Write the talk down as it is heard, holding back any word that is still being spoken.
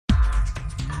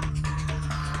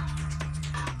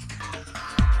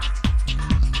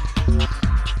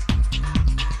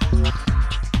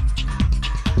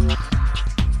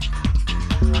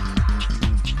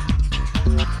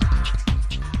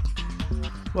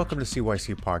Welcome to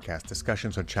CYC Podcast,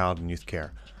 Discussions on Child and Youth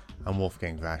Care. I'm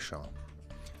Wolfgang Vachon.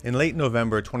 In late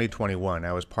November 2021,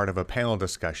 I was part of a panel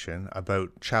discussion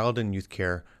about child and youth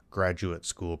care graduate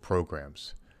school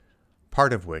programs,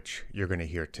 part of which you're going to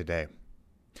hear today.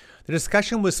 The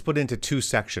discussion was split into two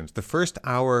sections. The first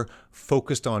hour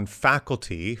focused on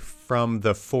faculty from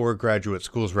the 4 graduate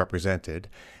schools represented,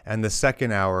 and the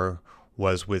second hour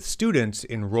was with students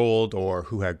enrolled or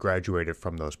who had graduated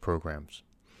from those programs.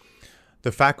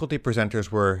 The faculty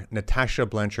presenters were Natasha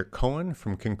Blanchard-Cohen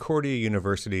from Concordia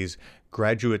University's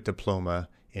Graduate Diploma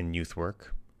in Youth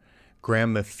Work,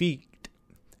 Graham Lafitte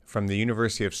from the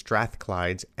University of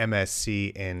Strathclyde's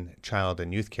MSc in Child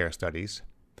and Youth Care Studies,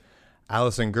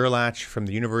 Alison Gerlach from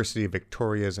the University of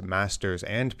Victoria's Master's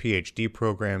and PhD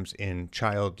programs in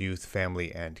Child, Youth,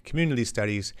 Family, and Community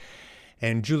Studies,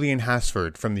 and Julian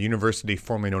Hasford from the university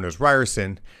formerly known as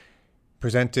Ryerson,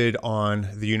 presented on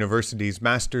the university's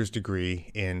master's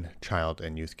degree in child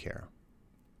and youth care.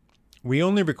 We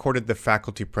only recorded the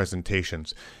faculty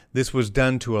presentations. This was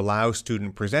done to allow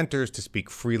student presenters to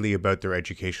speak freely about their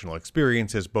educational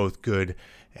experiences, both good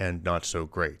and not so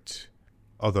great,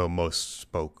 although most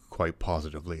spoke quite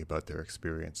positively about their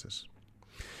experiences.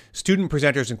 Student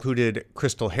presenters included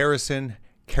Crystal Harrison,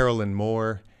 Carolyn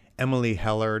Moore, Emily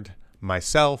Hellard,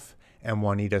 myself, and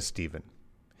Juanita Stephen.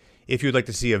 If you'd like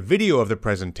to see a video of the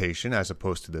presentation as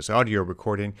opposed to this audio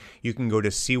recording, you can go to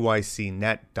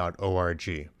cycnet.org.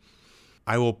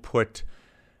 I will put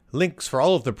links for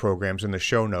all of the programs in the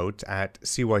show notes at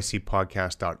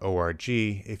cycpodcast.org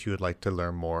if you would like to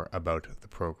learn more about the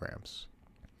programs.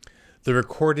 The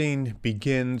recording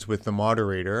begins with the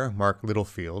moderator, Mark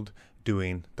Littlefield,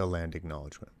 doing the land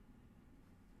acknowledgement.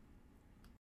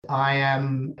 I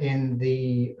am in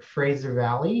the Fraser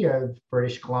Valley of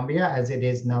British Columbia, as it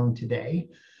is known today.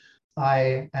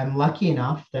 I am lucky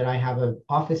enough that I have an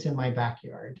office in my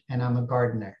backyard, and I'm a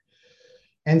gardener.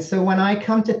 And so when I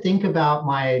come to think about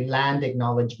my land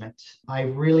acknowledgement, I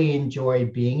really enjoy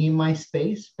being in my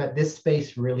space, but this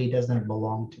space really doesn't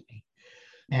belong to me.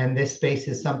 And this space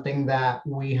is something that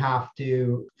we have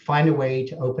to find a way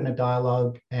to open a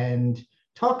dialogue and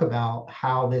talk about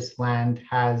how this land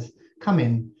has come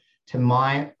in to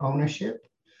my ownership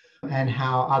and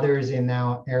how others in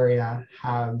our area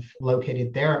have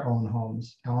located their own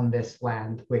homes on this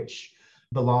land, which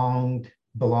belongs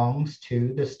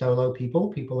to the Stolo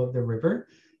people of the river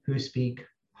who speak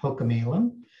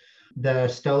Ho'okame'ilum. The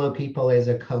Stolo people is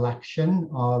a collection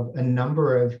of a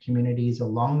number of communities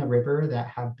along the river that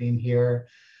have been here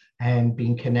and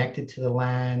been connected to the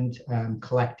land,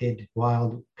 collected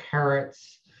wild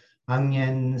carrots,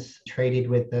 onions, traded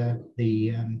with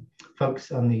the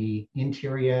folks on the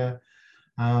interior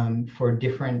for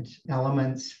different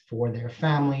elements for their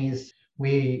families.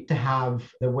 We have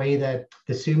the way that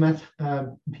the Sumas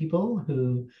people,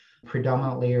 who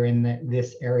predominantly are in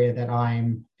this area that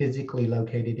I'm physically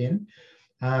located in,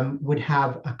 would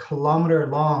have a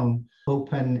kilometer-long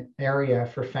open area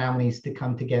for families to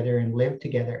come together and live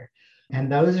together. And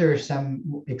those are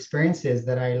some experiences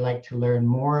that I like to learn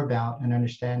more about and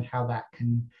understand how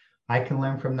I can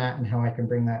learn from that and how I can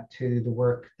bring that to the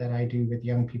work that I do with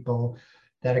young people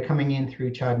that are coming in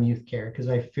through child and youth care, because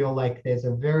I feel like there's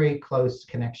a very close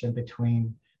connection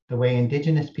between the way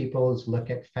Indigenous peoples look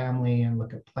at family and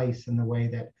look at place and the way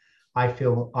that I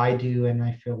feel I do and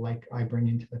I feel like I bring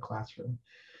into the classroom.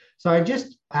 So I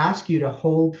just ask you to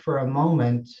hold for a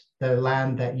moment the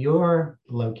land that you're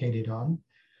located on.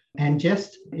 And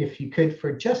just, if you could,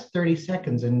 for just 30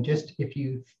 seconds, and just if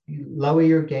you lower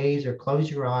your gaze or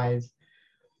close your eyes,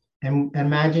 and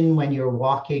imagine when you're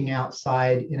walking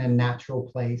outside in a natural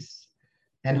place,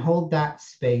 and hold that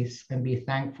space and be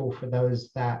thankful for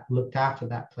those that looked after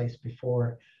that place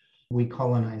before we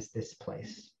colonized this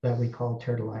place that we call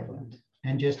Turtle Island.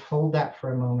 And just hold that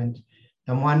for a moment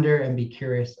and wonder and be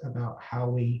curious about how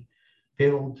we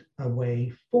build a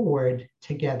way forward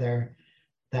together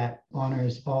that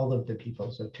honors all of the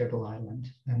peoples of Turtle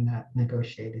Island and that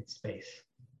negotiated space.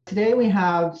 Today we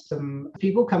have some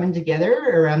people coming together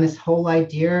around this whole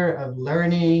idea of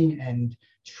learning and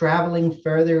traveling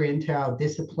further into our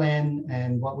discipline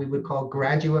and what we would call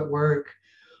graduate work,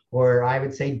 or I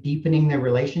would say deepening the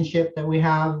relationship that we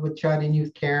have with child and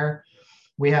youth care.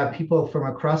 We have people from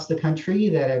across the country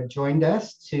that have joined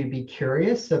us to be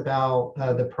curious about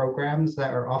the programs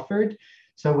that are offered.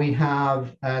 So we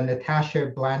have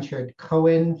Natasha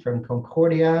Blanchard-Cohen from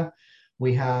Concordia.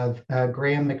 We have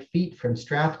Graham Lafitte from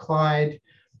Strathclyde.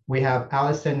 We have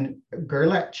Alison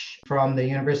Gerlach from the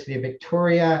University of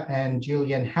Victoria and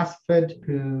Julian Hasford,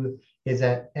 who is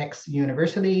at X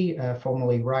University,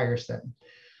 formerly Ryerson.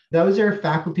 Those are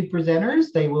faculty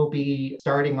presenters. They will be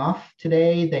starting off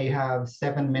today. They have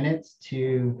 7 minutes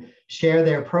to share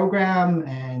their program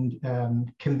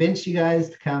and convince you guys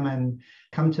to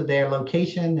come to their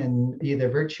location, and either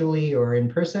virtually or in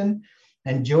person,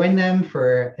 and join them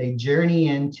for a journey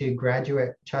into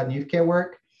graduate child and youth care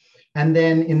work. And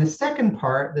then in the second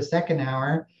part, the second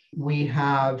hour, we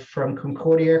have from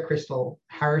Concordia, Crystal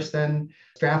Harrison,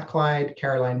 Strathclyde,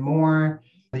 Caroline Moore,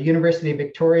 the University of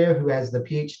Victoria, who has the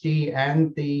PhD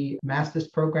and the master's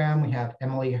program. We have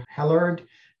Emily Hellard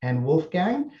and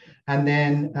Wolfgang. And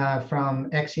then from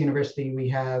X University, we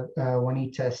have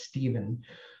Juanita Stephen.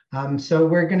 So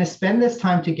we're going to spend this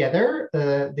time together.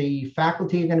 The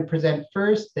faculty are going to present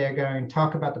first. They're going to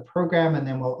talk about the program, and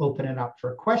then we'll open it up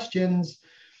for questions.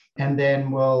 And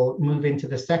then we'll move into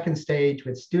the second stage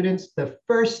with students. The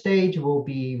first stage will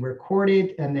be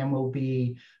recorded and then will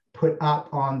be put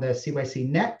up on the CYC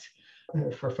net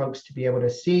for folks to be able to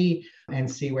see and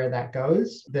see where that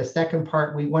goes. The second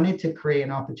part, we wanted to create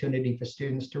an opportunity for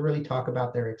students to really talk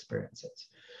about their experiences.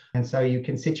 And so you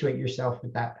can situate yourself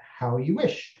with that how you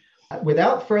wish.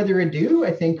 Without further ado,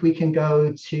 I think we can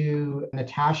go to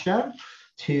Natasha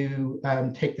to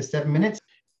take the 7 minutes.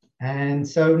 And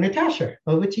so, Natasha,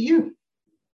 over to you.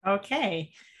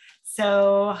 Okay.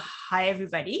 So, hi,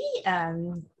 everybody.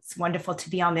 It's wonderful to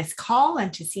be on this call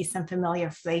and to see some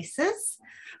familiar faces.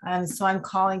 So I'm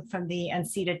calling from the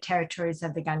unceded territories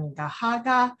of the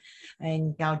Kanien'kehá:ka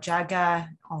and Gaojaga,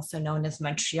 also known as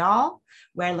Montreal,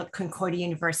 where Concordia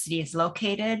University is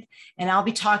located. And I'll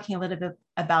be talking a little bit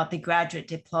about the graduate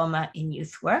diploma in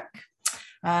youth work.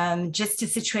 Just to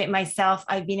situate myself,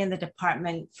 I've been in the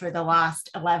department for the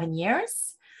last 11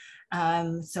 years.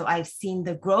 So I've seen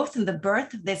the growth and the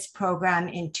birth of this program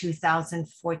in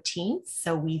 2014.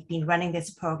 So we've been running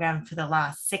this program for the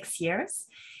last 6 years.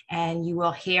 And you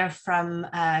will hear from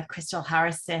Crystal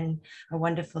Harrison, a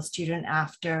wonderful student,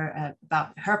 after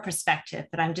about her perspective.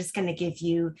 But I'm just going to give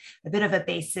you a bit of a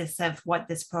basis of what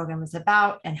this program is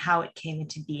about and how it came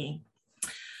into being.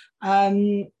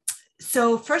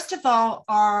 So first of all,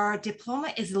 our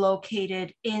diploma is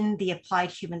located in the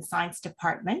Applied Human Science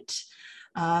Department,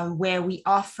 where we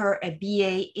offer a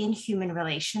BA in Human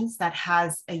Relations that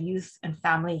has a youth and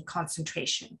family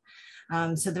concentration.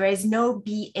 So there is no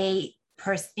BA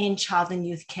in Child and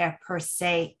Youth Care per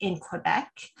se in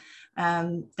Quebec.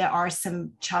 There are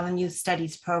some Child and Youth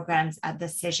Studies programs at the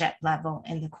cégep level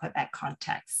in the Quebec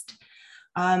context.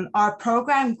 Our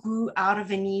program grew out of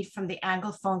a need from the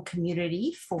Anglophone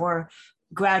community for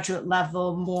graduate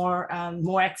level,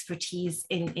 more expertise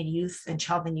in youth and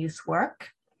child and youth work.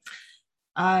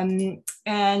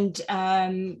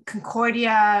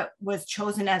 Concordia was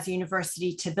chosen as a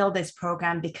university to build this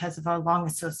program because of our long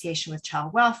association with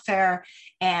child welfare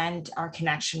and our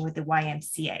connection with the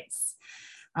YMCAs.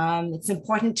 It's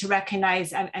important to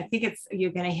recognize, I think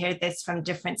you're going to hear this from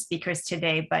different speakers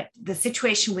today, but the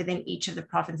situation within each of the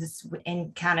provinces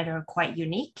in Canada are quite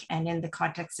unique. And in the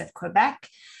context of Quebec,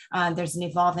 there's an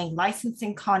evolving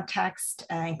licensing context,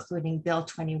 including Bill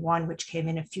 21, which came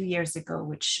in a few years ago,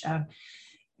 which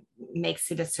makes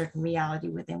it a certain reality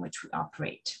within which we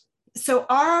operate. So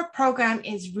our program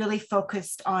is really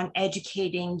focused on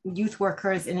educating youth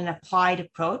workers in an applied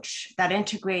approach that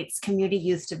integrates community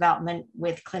youth development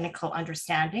with clinical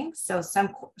understanding. So some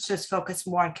courses focus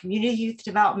more on community youth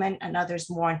development and others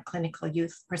more on clinical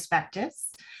youth perspectives.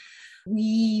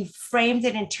 We framed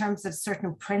it in terms of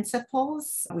certain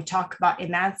principles. We talk about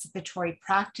emancipatory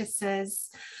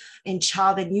practices in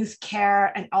child and youth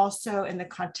care, and also in the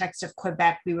context of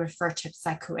Quebec, we refer to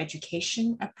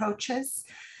psychoeducation approaches.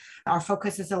 Our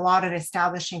focus is a lot on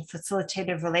establishing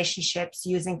facilitative relationships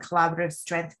using collaborative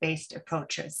strength-based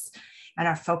approaches. And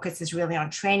our focus is really on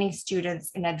training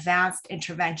students in advanced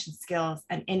intervention skills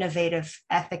and innovative,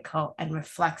 ethical, and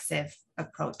reflexive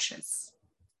approaches.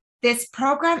 This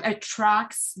program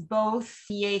attracts both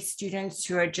BA students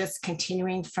who are just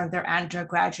continuing from their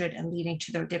undergraduate and leading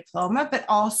to their diploma, but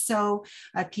also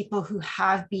people who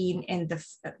have been in the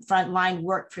frontline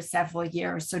work for several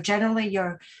years. So generally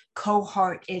your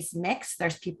cohort is mixed.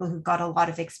 There's people who've got a lot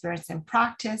of experience in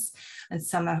practice, and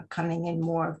some are coming in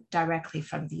more directly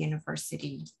from the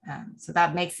university. So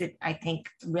that makes it, I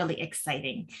think, really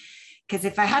exciting. Because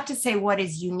if I had to say what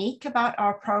is unique about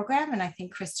our program, and I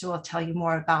think Krista will tell you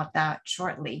more about that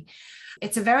shortly,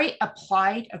 it's a very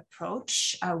applied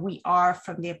approach. We are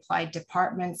from the applied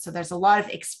department, so there's a lot of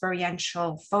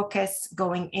experiential focus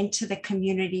going into the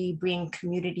community, bringing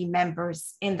community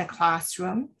members in the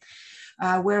classroom.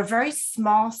 We're a very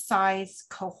small size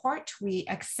cohort. We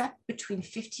accept between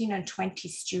 15 and 20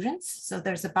 students, so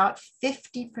there's about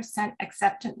 50%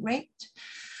 acceptance rate.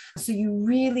 So you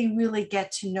really, really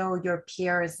get to know your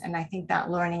peers. And I think that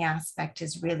learning aspect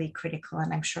is really critical.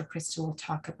 And I'm sure Crystal will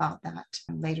talk about that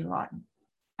later on.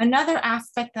 Another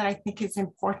aspect that I think is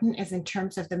important is in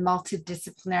terms of the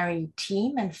multidisciplinary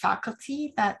team and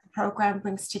faculty that the program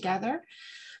brings together.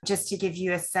 Just to give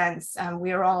you a sense,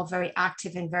 we are all very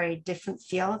active in very different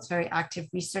fields, very active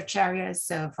research areas.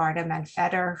 So Varda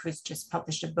Manfeder, who's just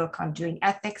published a book on doing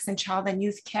ethics in child and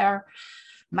youth care.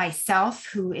 Myself,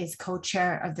 who is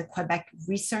co-chair of the Quebec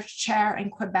Research Chair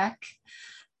in Quebec.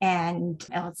 And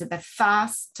Elizabeth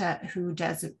Fast, who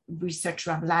does research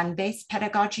around land-based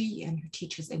pedagogy and who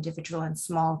teaches individual and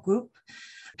small group.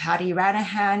 Patty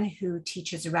Ranahan, who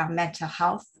teaches around mental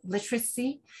health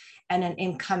literacy, and an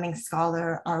incoming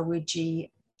scholar,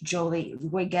 Arwiji Jolie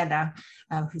Wigena,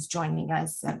 who's joining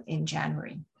us in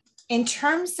January. In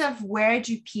terms of where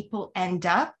do people end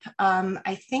up,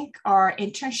 I think our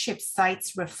internship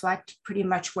sites reflect pretty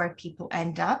much where people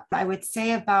end up. I would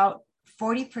say about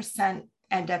 40%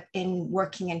 end up in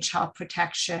working in child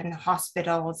protection,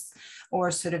 hospitals,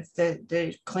 or sort of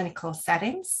the clinical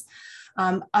settings.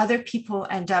 Other people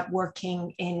end up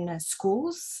working in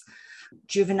schools,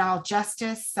 juvenile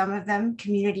justice, some of them,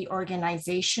 community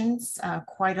organizations,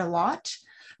 quite a lot,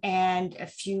 and a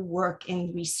few work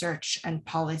in research and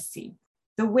policy.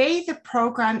 The way the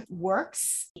program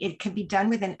works, it can be done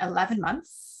within 11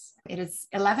 months. It is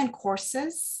 11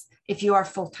 courses if you are a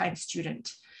full-time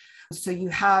student. So you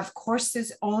have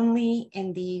courses only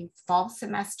in the fall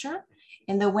semester.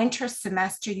 In the winter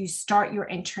semester, you start your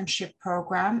internship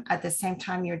program at the same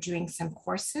time you're doing some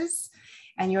courses.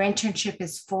 And your internship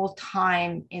is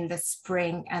full-time in the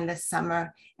spring and the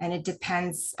summer. And it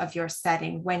depends of your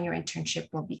setting when your internship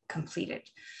will be completed.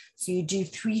 So you do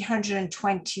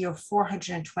 320 or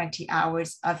 420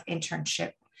 hours of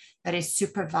internship that is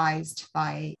supervised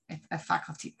by a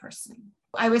faculty person.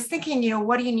 I was thinking,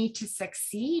 what do you need to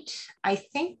succeed? I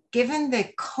think given the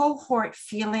cohort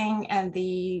feeling and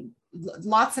the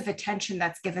lots of attention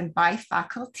that's given by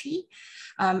faculty,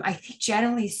 I think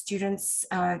generally students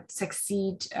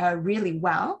succeed really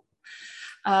well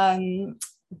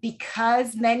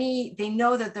because they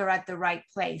know that they're at the right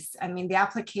place. I mean, the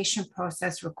application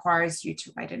process requires you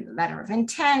to write a letter of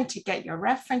intent to get your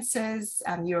references.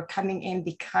 You're coming in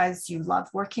because you love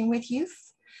working with youth.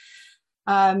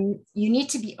 You need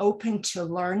to be open to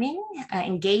learning,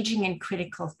 engaging in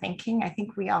critical thinking. I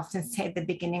think we often say at the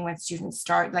beginning when students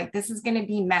start, like, this is going to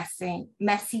be messy,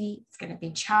 it's going to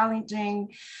be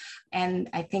challenging. And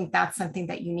I think that's something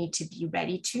that you need to be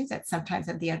ready to, that sometimes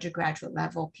at the undergraduate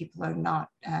level, people are not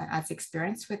as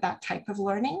experienced with that type of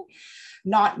learning,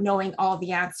 not knowing all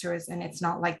the answers. And it's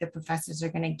not like the professors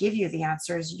are going to give you the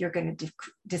answers. You're going to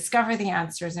discover the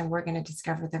answers and we're going to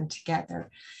discover them together.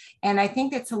 And I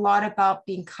think it's a lot about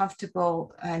being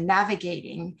comfortable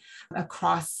navigating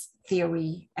across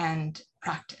theory and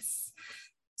practice.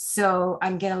 So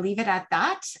I'm going to leave it at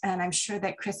that. And I'm sure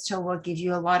that Crystal will give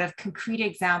you a lot of concrete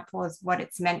examples, what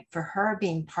it's meant for her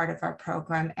being part of our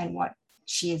program and what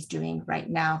she is doing right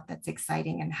now that's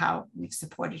exciting and how we've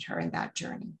supported her in that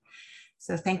journey.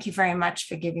 So thank you very much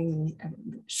for giving me a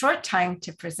short time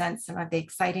to present some of the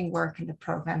exciting work in the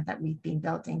program that we've been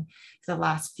building for the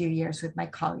last few years with my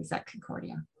colleagues at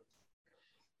Concordia.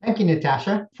 Thank you,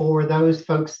 Natasha. For those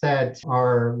folks that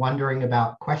are wondering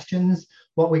about questions,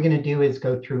 what we're going to do is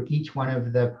go through each one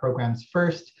of the programs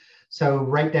first. So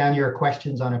write down your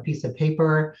questions on a piece of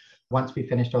paper. Once we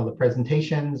finished all the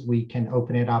presentations, we can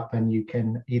open it up and you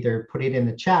can either put it in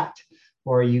the chat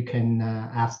or you can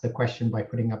ask the question by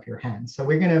putting up your hand. So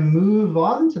we're going to move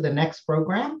on to the next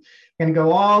program. We're going to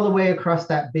go all the way across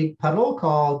that big puddle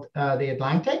called the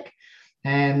Atlantic.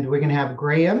 And we're going to have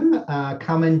Graham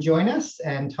come and join us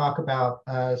and talk about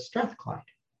Strathclyde.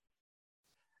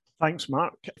 Thanks,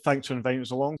 Mark. Thanks for inviting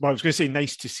us along. Well, I was going to say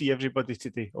nice to see everybody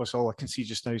today. Also, all I can see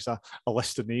just now is a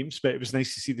list of names, but it was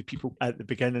nice to see the people at the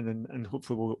beginning and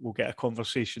hopefully we'll get a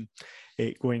conversation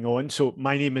going on. So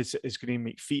my name is Graham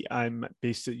McPhee. I'm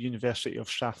based at the University of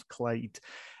Strathclyde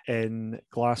in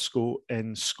Glasgow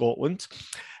in Scotland.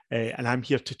 And I'm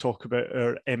here to talk about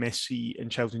our MSc in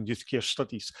Child and Youth Care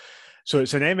Studies. So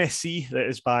it's an MSc that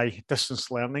is by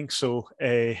distance learning. So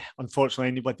unfortunately,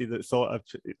 anybody that thought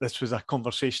this was a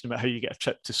conversation about how you get a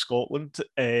trip to Scotland,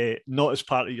 not as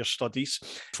part of your studies,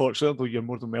 fortunately, though you're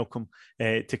more than welcome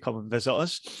to come and visit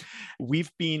us.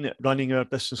 We've been running our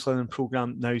distance learning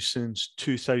programme now since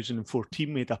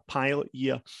 2014. We had a pilot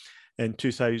year in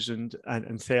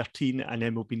 2013, and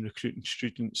then we've been recruiting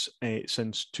students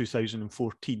since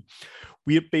 2014.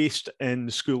 We're based in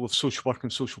the School of Social Work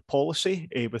and Social Policy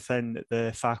within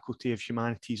the Faculty of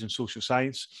Humanities and Social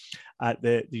Science at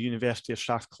the University of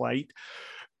Strathclyde.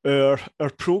 Our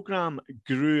programme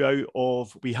grew out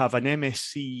of, we have an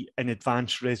MSc in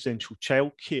Advanced Residential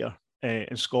Childcare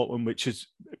in Scotland, which is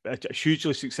a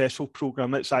hugely successful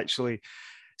programme. It's actually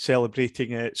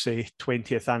celebrating its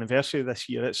 20th anniversary this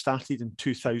year. It started in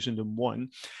 2001,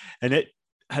 and it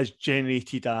has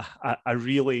generated a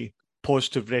really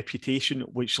positive reputation,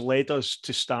 which led us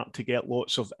to start to get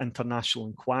lots of international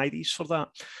inquiries for that.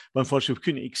 But unfortunately, we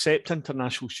couldn't accept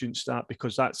international students to that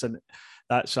because that's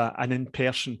an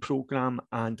in-person programme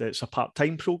and it's a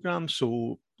part-time programme.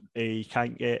 So you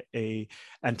can't get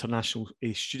international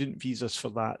student visas for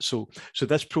that. So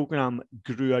this programme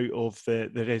grew out of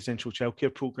the residential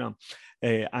childcare programme,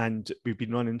 and we've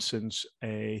been running since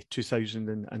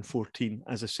 2014,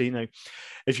 as I say now.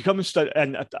 If you come and start,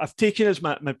 and I've taken as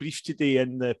my brief today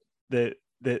in the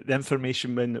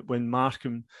information when Mark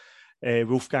and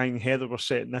Wolfgang and Heather were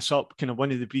setting this up, kind of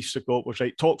one of the briefs I got was,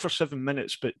 right, talk for 7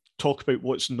 minutes, but talk about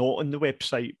what's not on the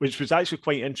website, which was actually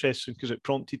quite interesting because it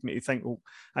prompted me to think, well,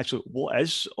 actually, what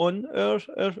is on our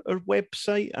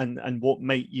website and what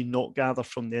might you not gather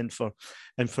from the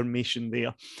information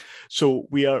there? So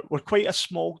we're quite a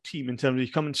small team in terms of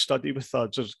you come and study with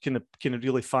us. There's kind of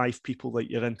really 5 people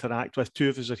that you interact with. 2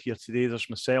 of us are here today.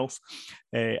 There's myself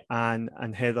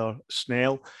and Heather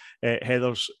Snell.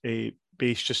 Heather's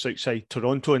based just outside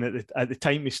Toronto, and at the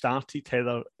time we started,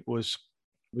 Heather was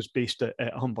based at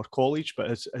Humber College, but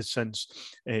has since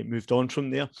moved on from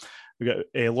there. We've got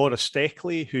Laura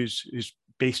Steckley, who's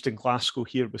based in Glasgow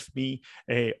here with me,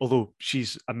 although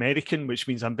she's American, which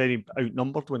means I'm very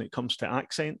outnumbered when it comes to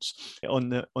accents on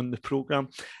the programme,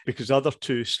 because the other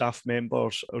 2 staff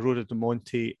members, Aurora De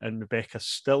Monte and Rebecca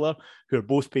Stiller, who are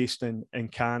both based in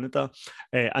Canada,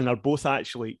 and are both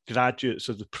actually graduates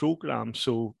of the programme.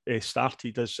 So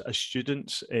started as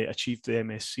students, achieved the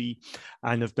MSc,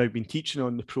 and have now been teaching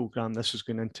on the programme. This is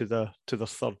going into their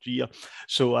 3rd year.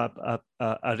 So a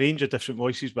range of different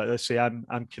voices, but let's say I'm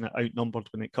kind of outnumbered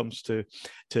when it comes to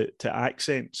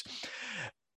accents.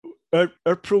 Our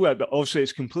program, but obviously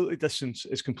it's completely distance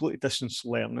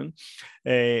learning.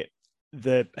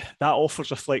 That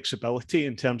offers a flexibility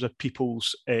in terms of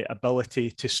people's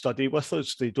ability to study with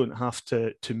us. They don't have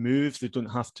to move, they don't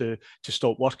have to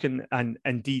stop working, and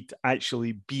indeed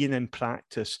actually being in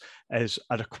practice is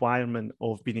a requirement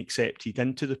of being accepted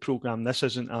into the programme. This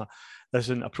isn't a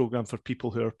programme for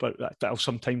people who are, but I'll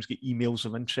sometimes get emails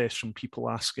of interest from people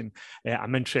asking,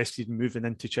 I'm interested in moving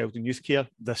into child and youth care.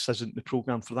 This isn't the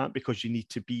programme for that, because you need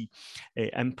to be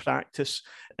in practice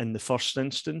in the first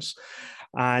instance.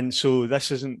 And so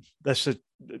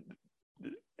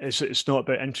it's not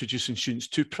about introducing students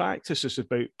to practice, it's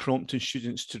about prompting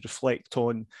students to reflect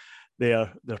on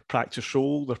their practice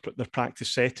role, their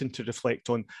practice setting, to reflect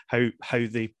on how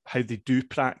they do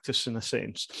practice in a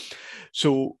sense.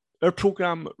 So our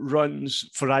programme runs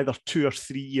for either 2 or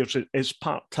 3 years. It is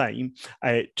part-time.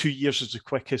 2 years is the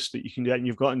quickest that you can do it, and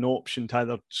you've got an option to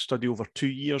either study over 2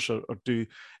 years or do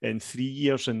in 3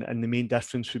 years. And the main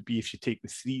difference would be if you take the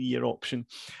 3-year option,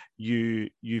 you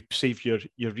save your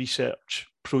research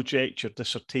project, your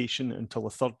dissertation until the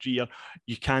 3rd year.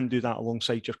 You can do that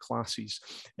alongside your classes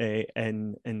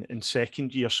in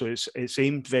 2nd year. So it's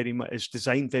aimed very much, it's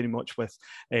designed very much with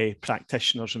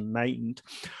practitioners in mind.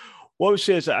 What I would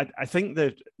say is that I think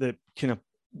that the kind of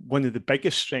one of the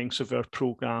biggest strengths of our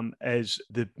programme is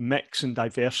the mix and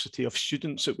diversity of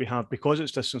students that we have. Because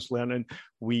it's distance learning,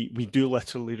 we do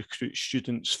literally recruit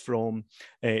students from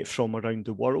around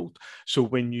the world. So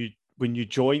when you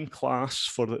join class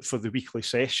for the weekly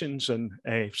sessions, and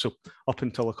so up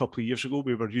until a couple of years ago,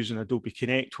 we were using Adobe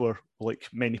Connect, where, like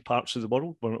many parts of the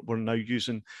world, we're now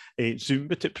using Zoom,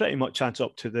 but it pretty much adds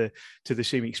up to the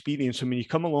same experience. And when you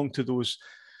come along to those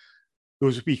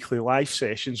weekly live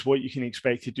sessions, what you can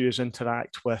expect to do is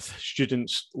interact with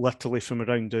students literally from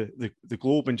around the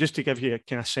globe. And just to give you a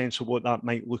kind of sense of what that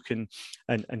might look and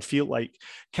feel like,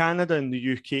 Canada and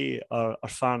the UK are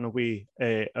far and away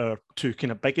our 2 kind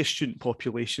of biggest student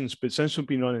populations. But since we've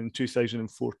been running in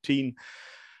 2014,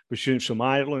 with students from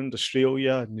Ireland,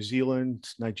 Australia, New Zealand,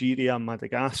 Nigeria,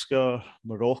 Madagascar,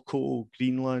 Morocco,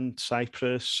 Greenland,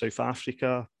 Cyprus, South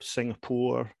Africa,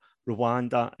 Singapore,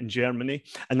 Rwanda and Germany.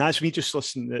 And that's me just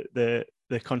listing the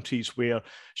countries where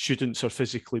students are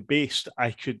physically based. I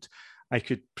could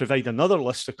provide another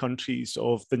list of countries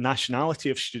of the nationality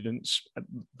of students,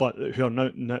 but who are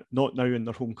not now in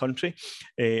their home country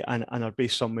and are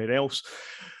based somewhere else.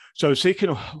 So I would say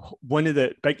kind of one of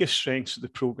the biggest strengths of the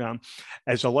programme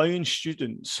is allowing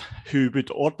students who would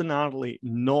ordinarily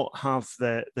not have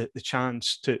the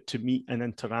chance to meet and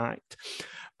interact,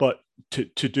 But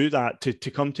to do that,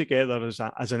 to come together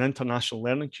as an international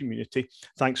learning community,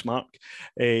 thanks, Mark,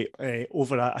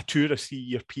 over a 2 or 3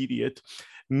 year period,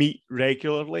 meet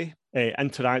regularly,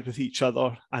 interact with each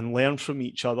other and learn from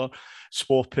each other,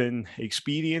 swapping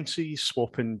experiences,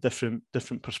 swapping different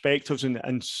perspectives.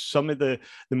 And some of the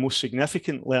most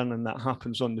significant learning that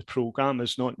happens on the programme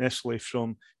is not necessarily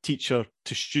from teacher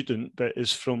to student, but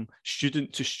is from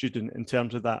student to student in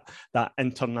terms of that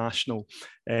international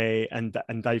and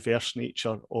diverse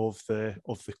nature of the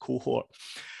cohort.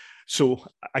 So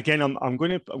again, I'm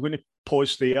going to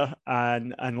pause there,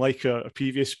 and like our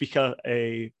previous speaker,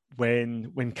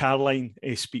 when Caroline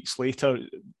speaks later,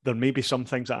 there may be some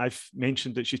things that I've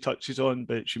mentioned that she touches on,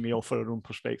 but she may offer her own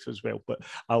perspective as well. But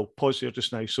I'll pause there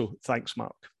just now. So thanks,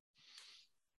 Mark.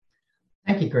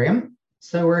 Thank you, Graham.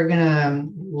 So we're going to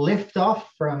lift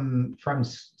off from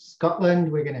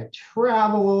Scotland. We're going to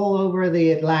travel all over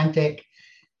the Atlantic,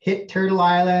 hit Turtle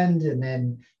Island, and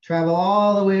then travel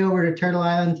all the way over to Turtle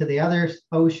Island to the other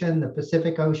ocean, the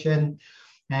Pacific Ocean,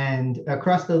 and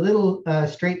across the little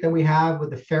strait that we have with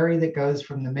the ferry that goes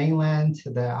from the mainland to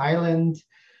the island.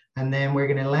 And then we're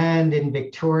going to land in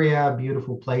Victoria, a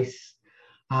beautiful place.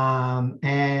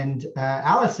 And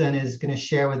Alison is going to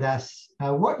share with us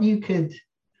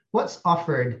what's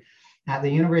offered at the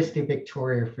University of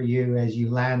Victoria for you as you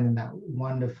land in that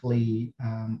wonderfully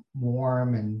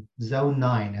warm and zone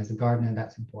 9. As a gardener,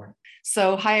 that's important.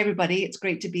 So hi, everybody. It's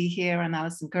great to be here. I'm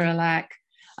Alison Gerlach.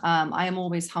 I am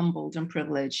always humbled and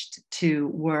privileged to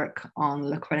work on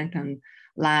Lekwungen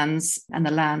lands and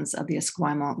the lands of the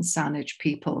Esquimalt and Saanich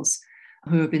peoples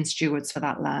who have been stewards for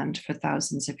that land for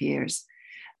thousands of years.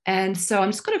 And so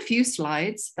I'm just got a few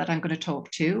slides that I'm going to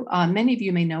talk to. Many of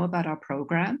you may know about our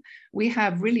program. We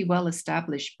have really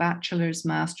well-established bachelor's,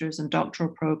 master's, and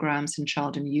doctoral programs in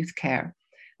child and youth care.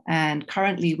 And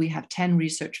currently we have 10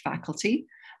 research faculty,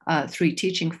 3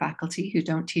 teaching faculty who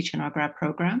don't teach in our grad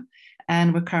program.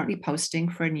 And we're currently posting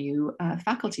for a new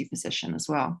faculty position as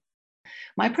well.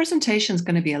 My presentation is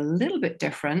going to be a little bit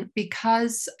different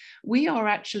because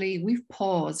we've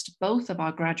paused both of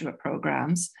our graduate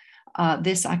programs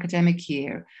this academic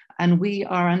year, and we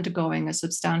are undergoing a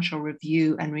substantial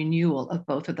review and renewal of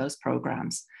both of those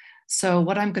programs. So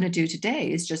what I'm going to do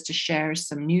today is just to share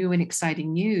some new and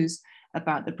exciting news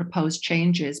about the proposed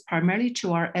changes, primarily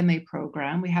to our MA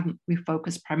program. We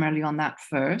focused primarily on that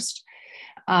first.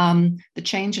 The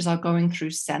changes are going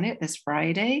through Senate this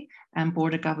Friday and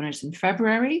Board of Governors in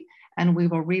February, and we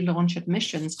will relaunch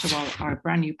admissions to our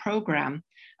brand new program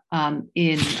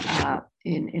in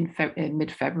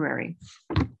mid-February.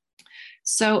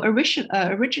 So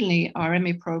originally, our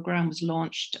MA program was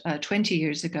launched 20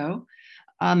 years ago,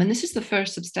 and this is the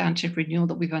first substantive renewal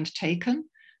that we've undertaken.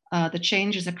 The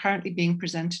changes are currently being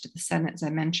presented to the Senate, as I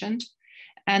mentioned,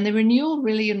 and the renewal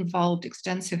really involved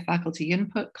extensive faculty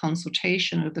input,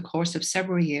 consultation over the course of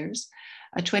several years,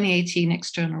 a 2018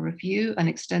 external review, and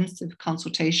extensive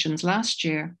consultations last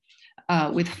year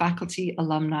with faculty,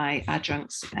 alumni,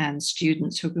 adjuncts, and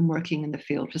students who've been working in the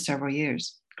field for several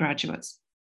years, graduates.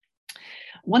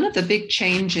 One of the big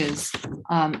changes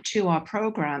to our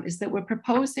program is that we're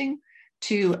proposing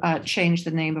to change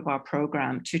the name of our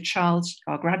program to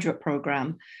our graduate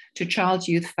program to Child,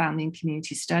 Youth, Family, and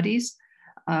Community Studies.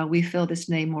 We feel this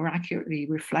name more accurately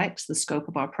reflects the scope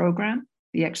of our program,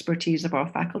 the expertise of our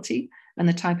faculty, and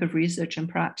the type of research and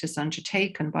practice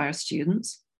undertaken by our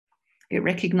students. It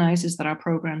recognizes that our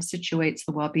program situates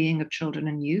the well-being of children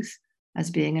and youth as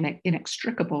being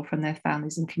inextricable from their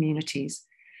families and communities.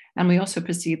 And we also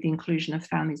perceive the inclusion of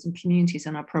families and communities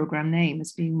in our program name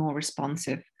as being more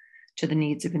responsive to the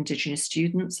needs of Indigenous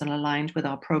students and aligned with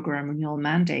our program renewal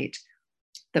mandate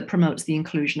that promotes the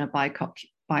inclusion of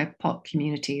BIPOC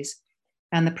communities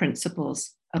and the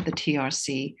principles of the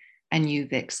TRC and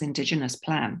UVic's Indigenous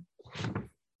Plan.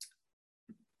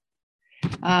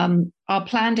 Our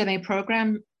planned MA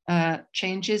program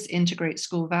changes integrate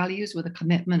school values with a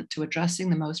commitment to addressing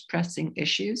the most pressing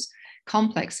issues,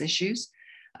 complex issues,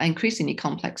 increasingly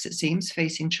complex it seems,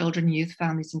 facing children, youth,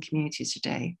 families, and communities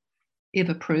today. If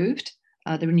approved,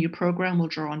 the renewed program will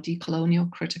draw on decolonial,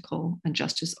 critical, and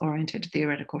justice-oriented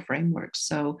theoretical frameworks.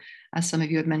 So, as some of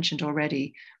you have mentioned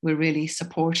already, we're really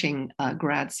supporting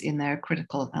grads in their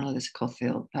critical analytical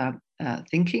field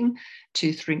thinking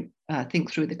to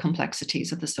think through the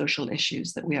complexities of the social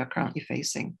issues that we are currently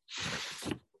facing.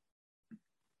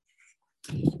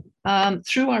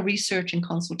 Through our research and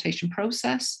consultation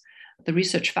process, the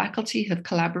research faculty have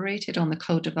collaborated on the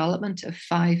co-development of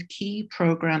 5 key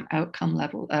program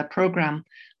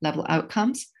level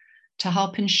outcomes to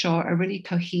help ensure a really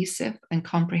cohesive and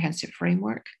comprehensive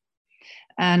framework.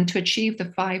 And to achieve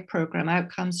the 5 program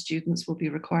outcomes, students will be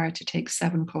required to take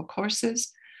 7 core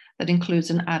courses. That includes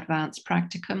an advanced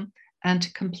practicum and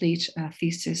to complete a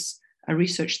thesis, a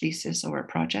research thesis or a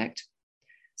project.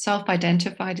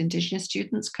 Self-identified Indigenous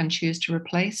students can choose to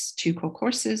replace 2 core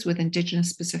courses with Indigenous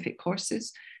specific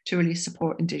courses to really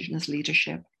support Indigenous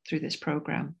leadership through this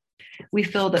program. We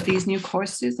feel that these new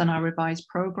courses on our revised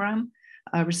program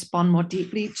respond more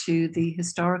deeply to the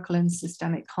historical and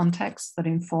systemic contexts that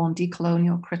inform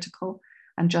decolonial, critical,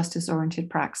 and justice-oriented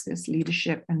praxis,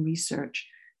 leadership, and research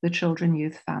with children,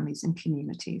 youth, families, and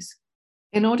communities.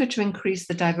 In order to increase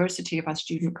the diversity of our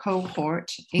student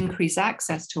cohort, increase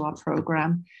access to our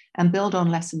program, and build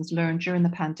on lessons learned during the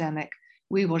pandemic,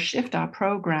 we will shift our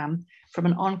program from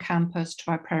an on-campus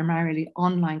to our primarily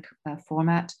online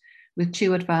format with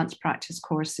 2 advanced practice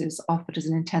courses offered as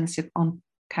an intensive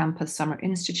on-campus summer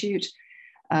institute.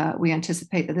 We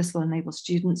anticipate that this will enable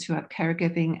students who have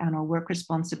caregiving and or work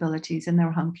responsibilities in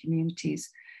their home communities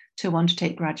to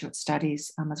undertake graduate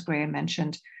studies, as Graham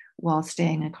mentioned, while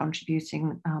staying and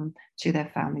contributing to their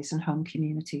families and home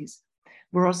communities.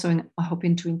 We're also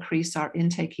hoping to increase our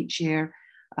intake each year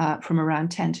from around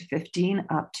 10 to 15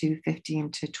 up to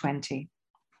 15 to 20.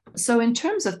 So in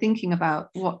terms of thinking about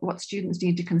what students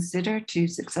need to consider to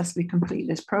successfully complete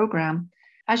this program,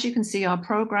 as you can see, our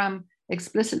program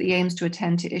explicitly aims to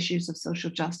attend to issues of social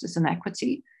justice and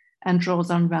equity and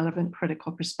draws on relevant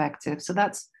critical perspectives. So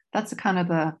that's a kind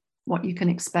of what you can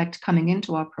expect coming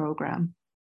into our program.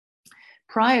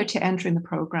 Prior to entering the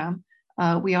program,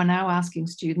 we are now asking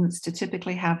students to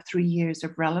typically have 3 years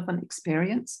of relevant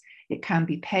experience. It can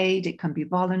be paid, it can be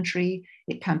voluntary,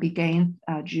 it can be gained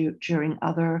during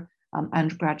other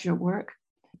undergraduate work,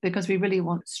 because we really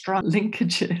want strong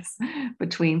linkages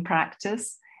between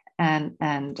practice and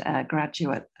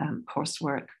graduate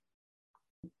coursework.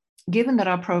 Given that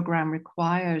our program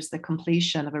requires the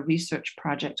completion of a research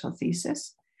project or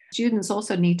thesis, students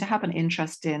also need to have an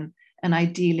interest in and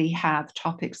ideally have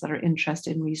topics that are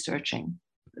interested in researching.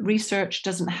 Research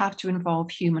doesn't have to involve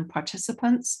human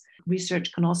participants.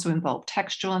 Research can also involve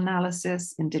textual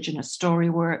analysis, Indigenous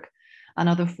story work, and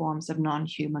other forms of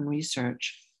non-human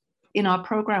research. In our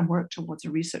program, work towards a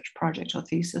research project or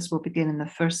thesis will begin in the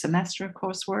first semester of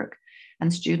coursework,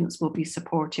 and students will be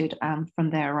supported from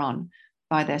there on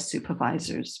by their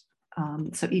supervisors.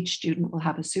 So each student will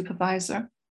have a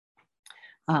supervisor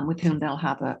with whom they'll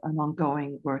have an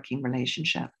ongoing working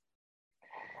relationship.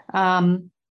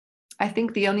 I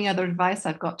think the only other advice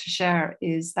I've got to share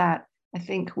is that I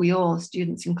think we all,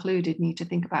 students included, need to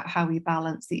think about how we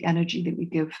balance the energy that we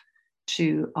give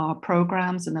to our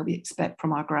programs and that we expect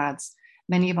from our grads.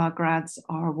 Many of our grads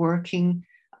are working,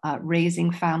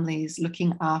 raising families,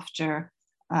 looking after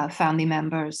family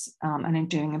members, and in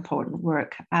doing important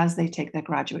work as they take their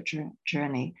graduate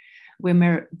journey.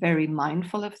 We're very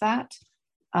mindful of that,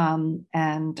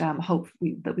 and hope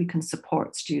that we can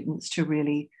support students to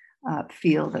really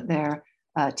feel that they're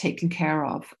taken care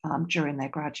of during their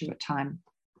graduate time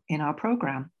in our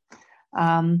program.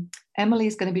 Emily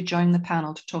is going to be joining the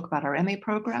panel to talk about our MA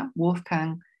program.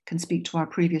 Wolfgang can speak to our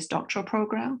previous doctoral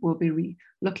program. We'll be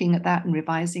looking at that and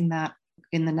revising that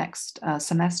in the next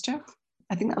semester.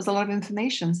 I think that was a lot of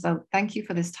information, so thank you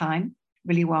for this time.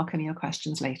 Really welcome your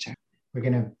questions later. We're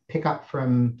going to pick up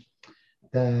from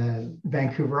the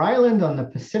Vancouver Island on the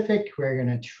Pacific. We're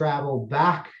going to travel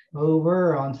back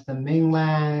over onto the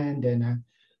mainland and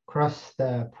across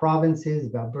the provinces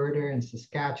of Alberta and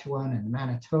Saskatchewan and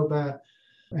Manitoba.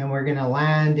 And we're going to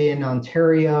land in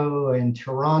Ontario and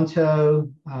Toronto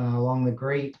along the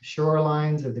great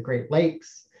shorelines of the Great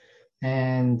Lakes.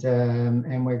 And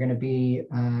we're going to be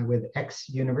with X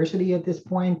University at this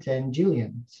point and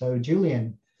Julian. So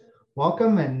Julian,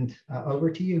 welcome, and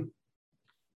over to you.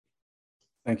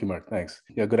 Thank you, Mark. Thanks.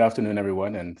 Yeah, good afternoon,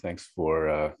 everyone, and thanks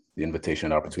for the invitation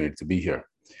and opportunity to be here.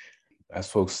 As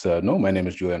folks know, my name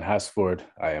is Julian Hasford.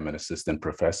 I am an assistant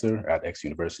professor at X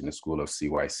University in the School of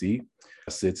CYC.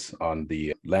 I sit on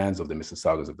the lands of the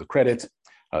Mississaugas of the Credit,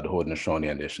 the Haudenosaunee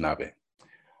and the Anishinaabe.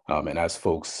 And as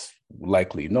folks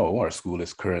likely know, our school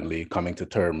is currently coming to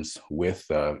terms with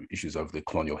issues of the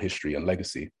colonial history and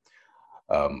legacy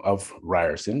of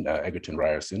Ryerson, Egerton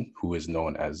Ryerson, who is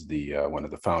known as the one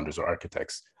of the founders or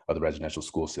architects of the residential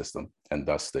school system, and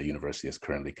thus the university is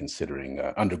currently considering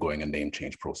undergoing a name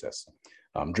change process,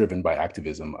 driven by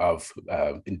activism of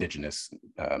Indigenous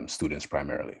students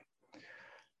primarily.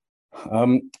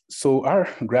 So our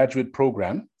graduate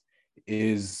program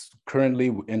is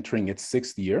currently entering its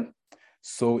 6th year.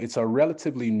 So it's a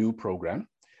relatively new program.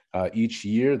 Each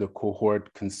year, the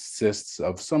cohort consists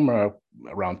of somewhere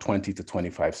around 20 to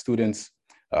 25 students,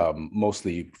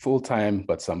 mostly full-time,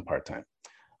 but some part-time.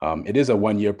 It is a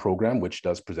one-year program, which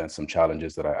does present some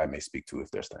challenges that I may speak to if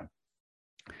there's time.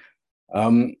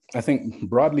 I think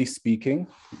broadly speaking,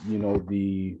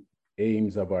 the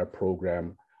aims of our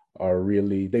program are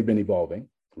really, they've been evolving,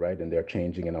 right? And they're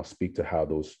changing, and I'll speak to how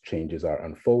those changes are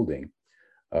unfolding.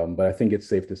 But I think it's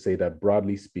safe to say that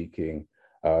broadly speaking,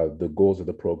 the goals of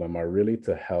the program are really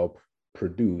to help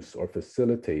produce or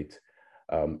facilitate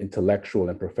intellectual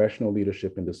and professional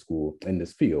leadership in the school, in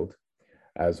this field,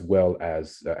 as well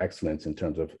as excellence in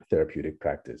terms of therapeutic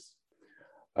practice.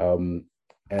 And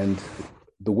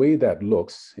the way that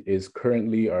looks is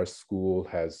currently our school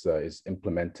is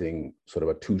implementing sort of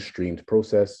a two-streamed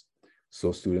process.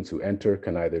 So students who enter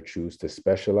can either choose to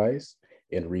specialize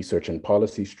in research and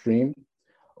policy stream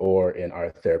or in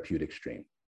our therapeutic stream.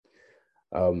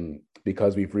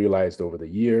 Because we've realized over the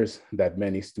years that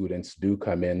many students do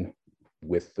come in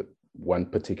with one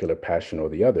particular passion or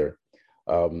the other,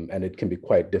 and it can be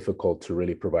quite difficult to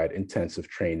really provide intensive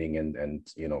training and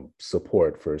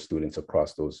support for students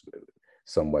across those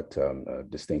somewhat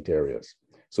distinct areas.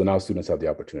 So now students have the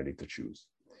opportunity to choose.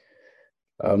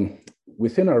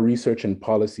 Within our research and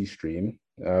policy stream,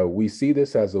 we see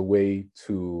this as a way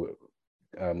to,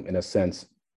 in a sense,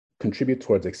 contribute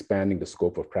towards expanding the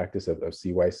scope of practice of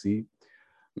CYC.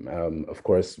 Of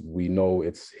course, we know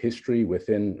its history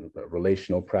within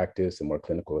relational practice and more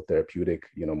clinical or therapeutic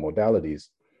modalities,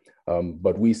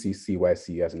 but we see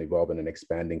CYC as an evolving and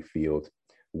expanding field,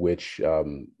 which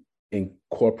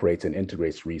incorporates and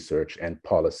integrates research and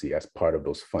policy as part of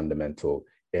those fundamental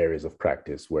areas of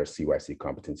practice where CYC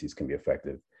competencies can be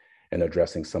effective in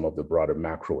addressing some of the broader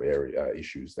macro area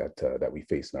issues that we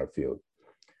face in our field.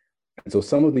 And so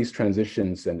some of these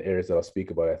transitions and areas that I'll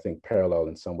speak about, I think, parallel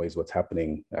in some ways what's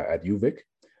happening at UVic,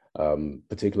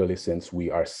 particularly since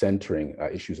we are centering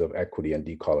issues of equity and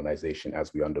decolonization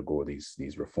as we undergo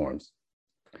these reforms.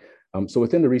 So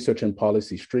within the research and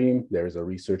policy stream, there is a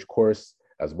research course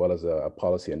as well as a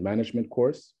policy and management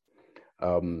course.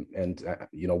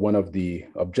 One of the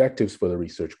objectives for the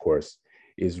research course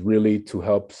is really to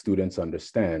help students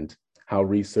understand how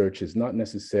research is not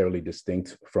necessarily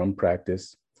distinct from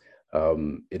practice.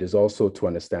 It is also to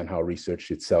understand how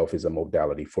research itself is a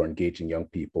modality for engaging young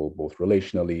people, both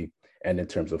relationally and in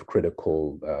terms of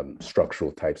critical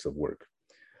structural types of work.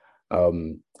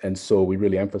 And so we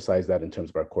really emphasize that in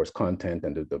terms of our course content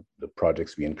and the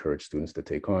projects we encourage students to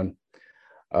take on.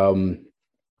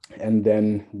 And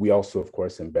then we also, of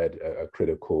course, embed a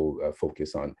critical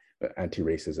focus on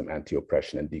anti-racism,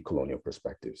 anti-oppression, and decolonial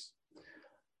perspectives.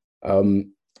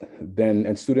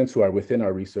 And students who are within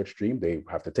our research stream, they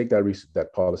have to take that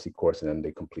policy course, and then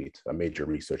they complete a major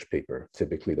research paper,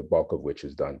 typically the bulk of which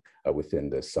is done within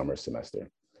the summer semester.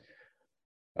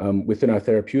 Within our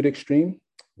therapeutic stream,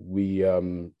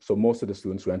 so most of the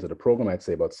students who enter the program, I'd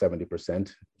say about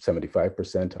 70%,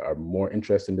 75% are more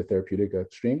interested in the therapeutic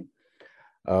stream.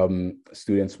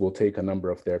 Students will take a number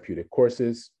of therapeutic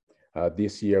courses.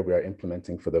 This year, we are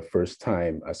implementing for the first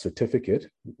time a certificate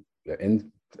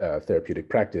in therapeutic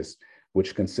practice,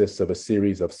 which consists of a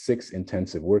series of 6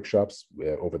 intensive workshops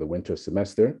over the winter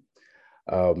semester.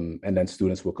 And then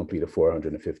students will complete a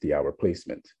 450-hour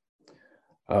placement.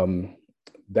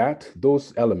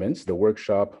 Those elements, the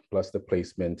workshop plus the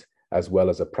placement, as well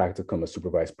as a practicum, a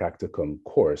supervised practicum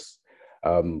course,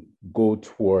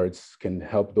 can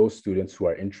help those students who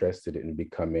are interested in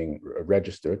becoming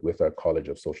registered with our College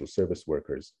of Social Service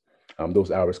Workers.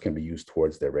 Those hours can be used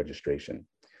towards their registration.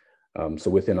 So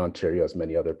within Ontario, as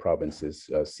many other provinces,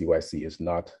 CYC is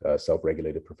not a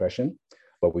self-regulated profession,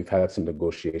 but we've had some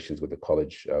negotiations with the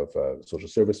College of Social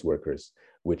Service Workers,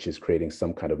 which is creating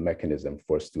some kind of mechanism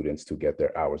for students to get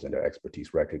their hours and their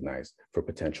expertise recognized for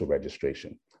potential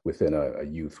registration within a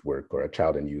youth work or a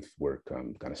child and youth work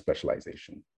kind of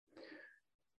specialization.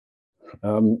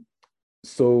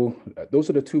 So those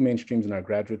are the 2 main streams in our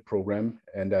graduate program.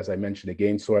 And as I mentioned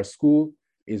again, so our school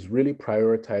is really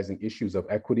prioritizing issues of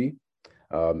equity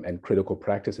and critical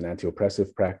practice and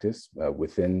anti-oppressive practice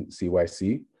within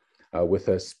CYC, with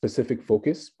a specific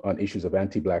focus on issues of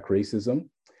anti-Black racism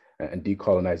and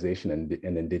decolonization and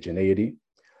indigeneity.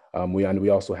 We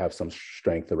also have some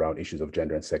strength around issues of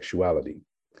gender and sexuality.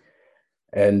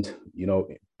 And,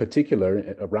 in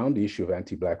particular, around the issue of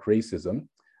anti-Black racism,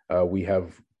 we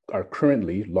are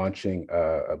currently launching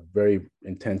a very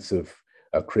intensive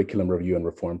curriculum review and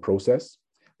reform process.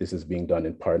 This is being done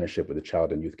in partnership with the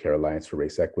Child and Youth Care Alliance for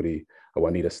Race Equity.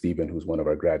 Juanita Stephen, who's one of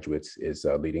our graduates, is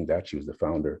leading that. She was the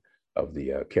founder of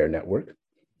the CARE Network.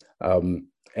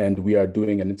 And we are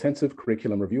doing an intensive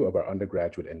curriculum review of our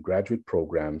undergraduate and graduate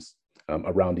programs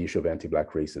around the issue of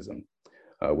anti-Black racism.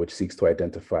 which seeks to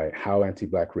identify how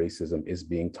anti-Black racism is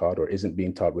being taught or isn't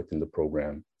being taught within the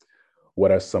program.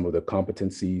 What are some of the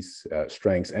competencies,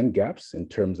 strengths, and gaps in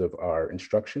terms of our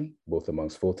instruction, both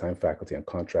amongst full-time faculty and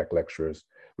contract lecturers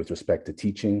with respect to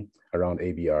teaching around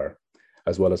ABR,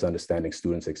 as well as understanding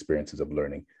students' experiences of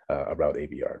learning about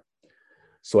ABR.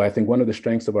 So I think one of the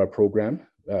strengths of our program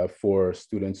for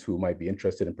students who might be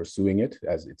interested in pursuing it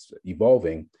as it's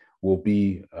evolving will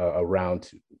be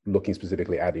around looking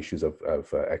specifically at issues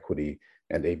of equity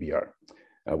and ABR.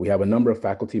 We have a number of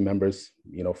faculty members,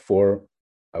 4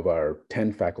 of our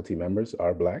 10 faculty members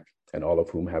are Black, and all of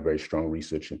whom have very strong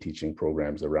research and teaching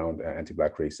programs around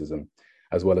anti-Black racism,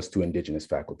 as well as 2 Indigenous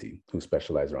faculty who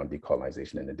specialize around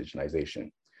decolonization and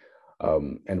indigenization.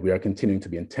 And we are continuing to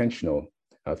be intentional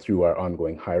through our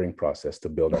ongoing hiring process to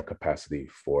build our capacity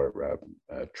for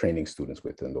training students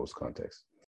within those contexts.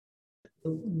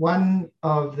 One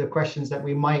of the questions that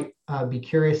we might be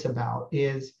curious about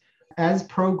is, as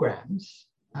programs,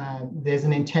 there's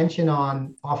an intention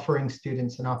on offering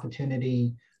students an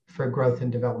opportunity for growth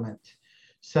and development.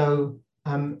 So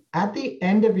at the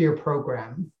end of your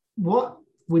program, what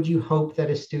would you hope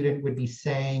that a student would be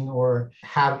saying or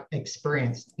have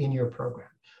experienced in your program?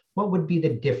 What would be the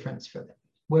difference for them?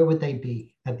 Where would they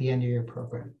be at the end of your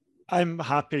program? I'm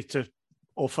happy to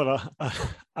offer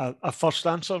a first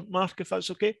answer, Mark, if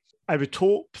that's okay. I would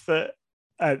hope that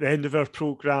at the end of our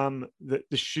program that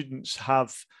the students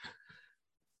have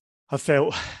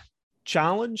felt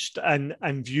challenged and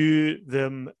view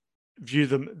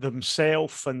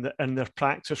themselves and their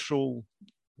practice role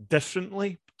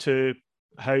differently to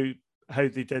how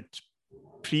they did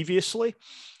previously.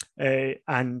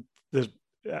 And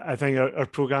I think our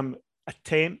program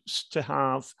attempts to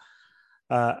have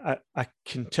a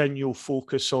continual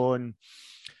focus on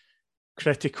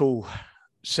critical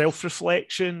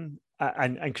self-reflection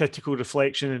and critical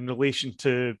reflection in relation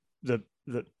to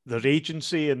their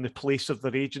agency and the place of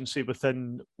their agency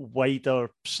within wider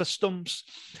systems,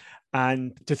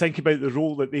 and to think about the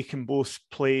role that they can both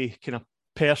play kind of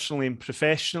personally and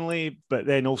professionally, but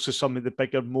then also some of the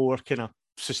bigger, more kind of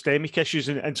systemic issues.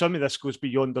 And some of this goes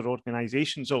beyond their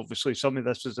organisations, obviously. Some of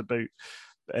this is about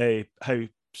how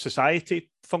society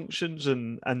functions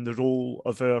and the role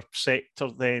of our sector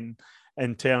then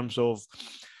in terms of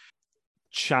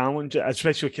challenge,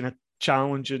 especially kind of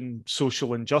challenging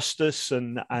social injustice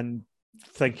and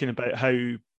thinking about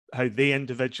how they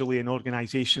individually and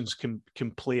organisations can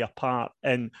play a part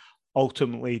in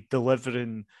ultimately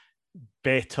delivering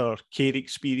better care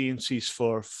experiences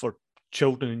for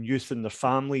children and youth and their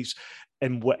families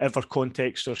in whatever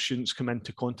context our students come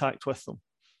into contact with them.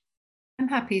 I'm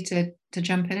happy to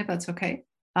jump in if that's okay.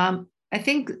 I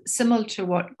think similar to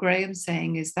what Graham's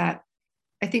saying is that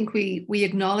I think we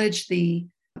acknowledge the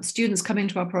students coming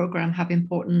to our program have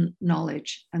important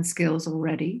knowledge and skills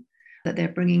already that they're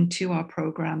bringing to our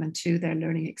program and to their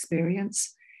learning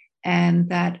experience. And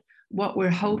that what we're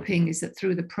hoping is that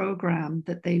through the program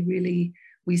that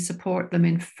we support them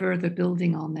in further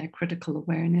building on their critical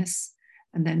awareness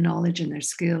and their knowledge and their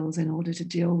skills in order to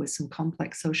deal with some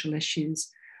complex social issues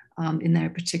in their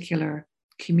particular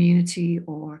community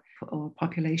or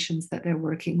populations that they're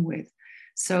working with.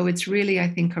 So it's really, I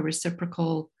think, a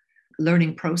reciprocal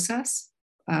learning process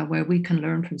where we can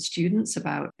learn from students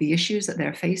about the issues that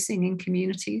they're facing in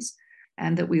communities,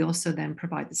 and that we also then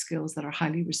provide the skills that are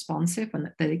highly responsive and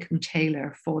that they can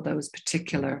tailor for those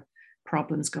particular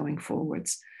problems going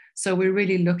forwards. So we're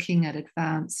really looking at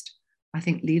advanced, I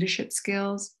think, leadership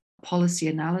skills, policy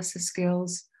analysis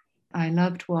skills. I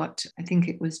loved what I think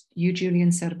it was you,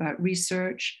 Julian, said about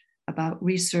research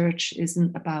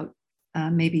isn't about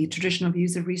maybe traditional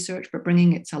views of research, but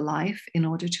bringing it to life in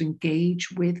order to engage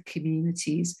with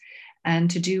communities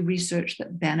and to do research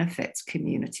that benefits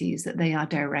communities that they are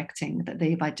directing, that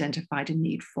they've identified a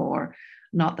need for,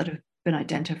 not that have been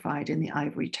identified in the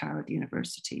ivory tower of the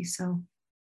university. So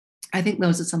I think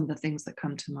those are some of the things that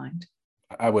come to mind.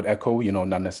 I would echo,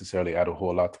 not necessarily add a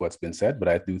whole lot to what's been said, but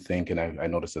I do think, and I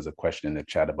noticed there's a question in the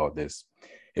chat about this,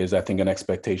 is I think an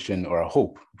expectation or a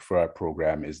hope for our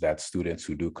program is that students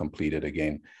who do complete it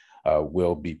again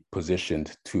will be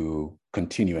positioned to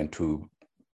continue and to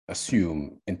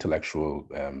assume intellectual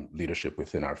leadership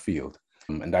within our field.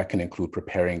 And that can include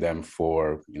preparing them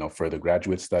for, further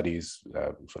graduate studies,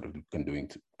 continue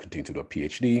to do a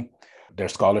PhD, their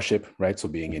scholarship, right? So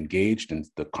being engaged in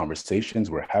the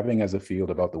conversations we're having as a field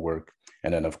about the work,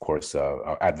 and then of course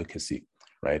our advocacy,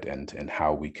 right? And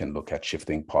how we can look at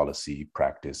shifting policy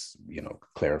practice,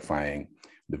 clarifying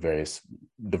the various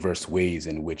diverse ways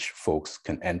in which folks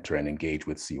can enter and engage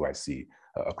with CYC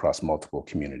across multiple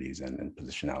communities and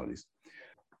positionalities.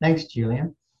 Thanks,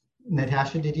 Julian.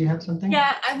 Natasha, did you have something?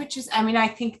 Yeah, I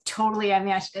think totally.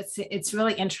 It's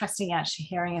really interesting actually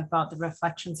hearing about the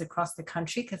reflections across the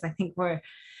country, because I think we're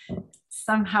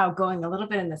somehow going a little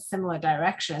bit in the similar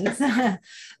directions,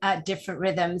 different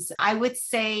rhythms. I would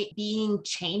say being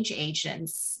change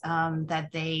agents, that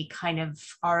they kind of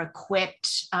are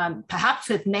equipped, perhaps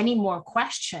with many more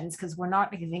questions, because we're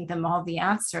not giving them all the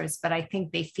answers, but I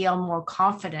think they feel more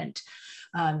confident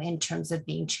in terms of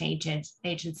being change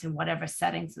agents in whatever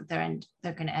settings that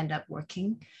they're going to end up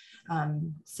working.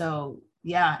 So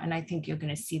yeah, and I think you're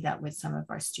going to see that with some of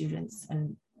our students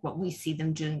and what we see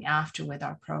them doing after with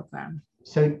our program.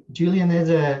 So Julian, there's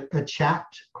a chat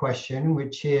question,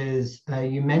 which is,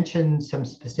 you mentioned some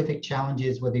specific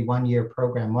challenges with the one-year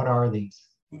program. What are these?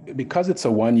 Because it's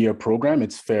a one-year program,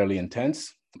 it's fairly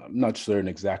intense. I'm not certain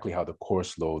exactly how the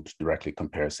course load directly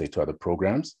compares, say, to other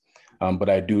programs. But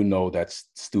I do know that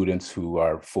students who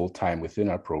are full-time within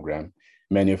our program,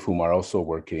 many of whom are also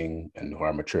working and who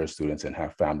are mature students and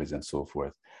have families and so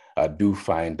forth, do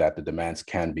find that the demands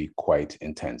can be quite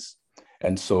intense.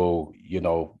 And so,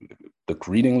 the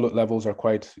reading levels are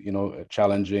quite,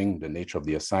 challenging. The nature of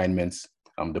the assignments,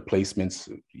 the placements,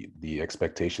 the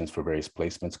expectations for various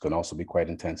placements can also be quite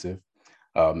intensive.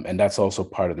 And that's also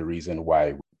part of the reason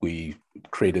why we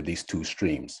created these two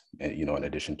streams, in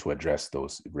addition to address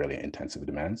those really intensive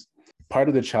demands. Part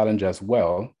of the challenge as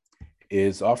well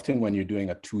is often when you're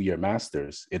doing a 2-year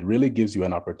master's, it really gives you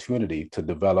an opportunity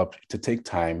to take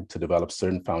time to develop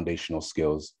certain foundational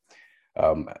skills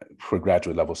for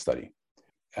graduate level study.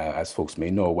 As folks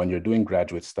may know, when you're doing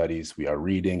graduate studies, we are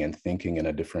reading and thinking in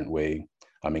a different way.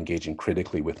 Engaging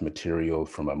critically with material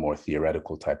from a more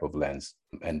theoretical type of lens.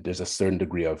 And there's a certain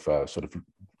degree of sort of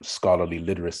scholarly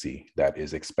literacy that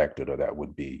is expected, or that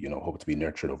would be, hoped to be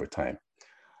nurtured over time.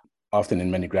 Often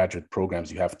in many graduate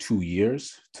programs, you have 2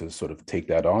 years to sort of take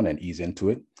that on and ease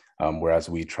into it, whereas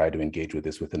we try to engage with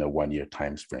this within a 1-year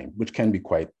time frame, which can be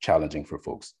quite challenging for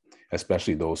folks,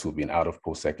 especially those who've been out of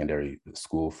post-secondary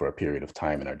school for a period of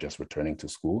time and are just returning to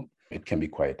school. It can be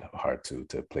quite hard to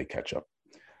play catch up.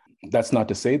 That's not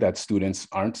to say that students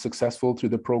aren't successful through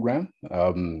the program.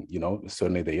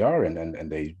 Certainly they are,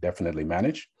 and they definitely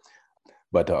manage.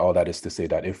 But all that is to say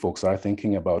that if folks are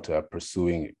thinking about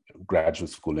pursuing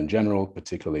graduate school in general,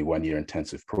 particularly 1-year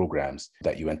intensive programs,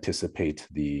 that you anticipate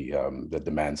the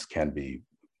demands can be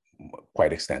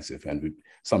quite extensive. And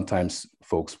sometimes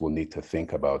folks will need to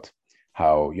think about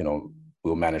how,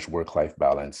 we'll manage work-life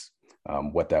balance,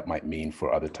 what that might mean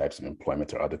for other types of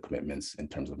employment or other commitments in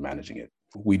terms of managing it.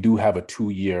 We do have a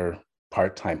 2-year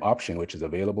part-time option, which is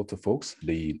available to folks.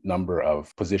 The number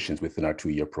of positions within our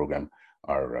 2-year program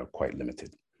are quite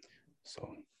limited. So,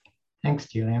 thanks,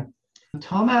 Julian.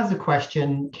 Tom has a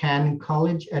question. Can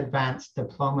college advanced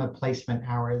diploma placement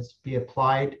hours be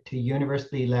applied to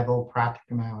university level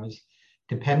practicum hours,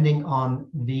 depending on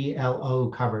VLO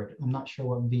covered? I'm not sure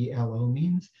what VLO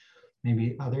means.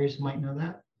 Maybe others might know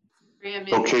that.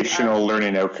 Vocational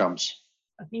learning outcomes.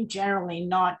 I think generally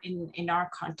not in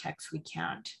our context, we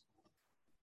can't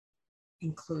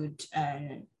include,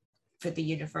 for the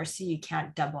university, you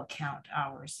can't double count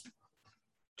hours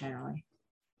generally.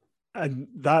 And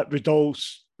that would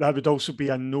also be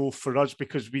a no for us,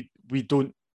 because we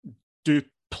don't do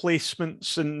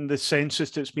placements in the census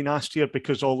that's been asked here,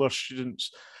 because all our students,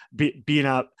 being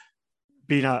a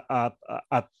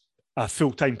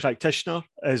full-time practitioner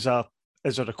is a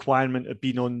requirement of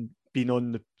being on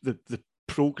the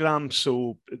program.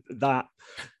 So that,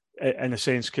 in a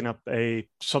sense, kind of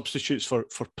substitutes for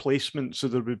placement. So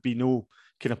there would be no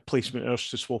kind of placement hours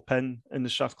to swap in the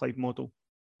Strathclyde model.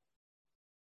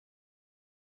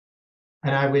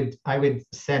 And I would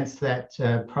sense that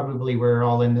probably you're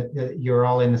all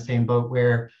in the same boat,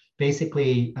 where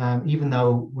basically, even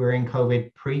though we're in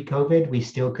COVID, pre-COVID, we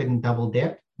still couldn't double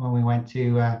dip when we went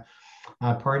to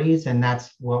parties. And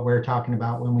that's what we're talking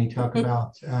about when we talk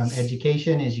about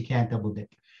education, is you can't double dip.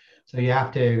 So you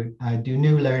have to do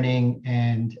new learning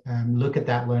and look at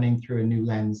that learning through a new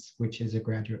lens, which is a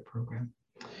graduate program.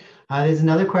 There's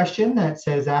another question that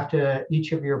says, after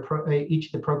each of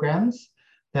the programs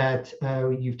that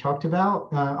you've talked about,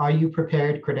 are you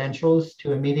prepared credentials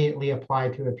to immediately apply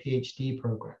to a PhD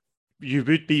program? You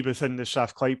would be within the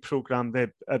Strathclyde program.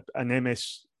 The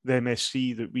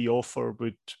MSc that we offer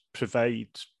would provide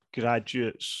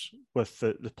graduates with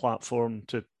the platform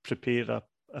to prepare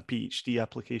a PhD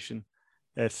application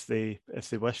if they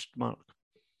wished, Mark.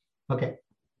 Okay.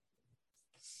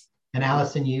 And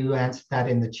Alison, you answered that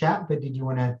in the chat, but did you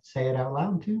want to say it out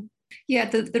loud too? Yeah,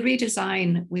 the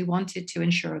redesign, we wanted to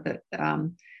ensure that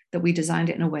that we designed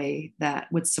it in a way that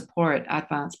would support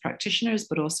advanced practitioners,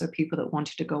 but also people that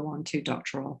wanted to go on to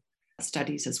doctoral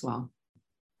studies as well.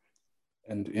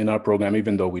 And in our program,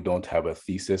 even though we don't have a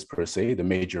thesis per se, the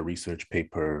major research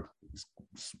paper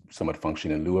somewhat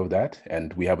function in lieu of that.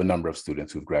 And we have a number of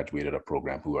students who've graduated our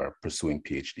program who are pursuing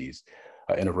PhDs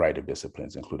in a variety of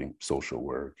disciplines, including social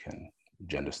work and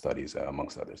gender studies,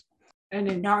 amongst others. And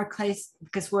in our case,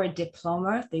 because we're a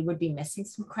diploma, they would be missing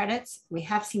some credits. We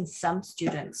have seen some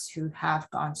students who have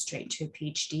gone straight to a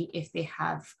PhD if they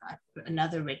have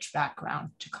another rich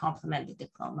background to complement the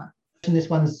diploma. And this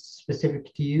one's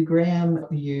specific to you, Graham.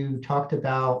 You talked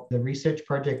about the research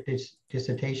project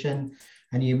dissertation,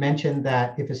 and you mentioned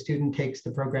that if a student takes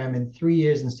the program in 3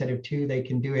 years instead of 2, they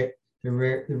can do it, the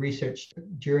research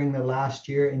during the last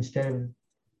year instead of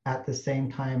at the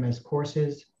same time as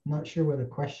courses. I'm not sure what the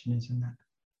question is in that.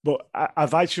 Well,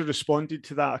 I've actually responded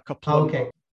to that a couple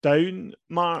of down,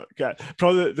 Mark.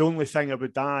 Probably the only thing I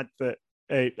would add that,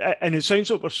 and it sounds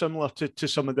like we're similar to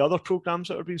some of the other programs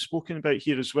that are being spoken about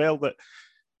here as well, that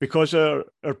because our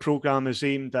program is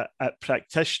aimed at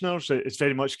practitioners, it's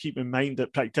very much keep in mind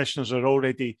that practitioners are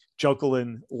already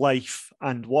juggling life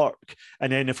and work.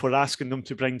 And then if we're asking them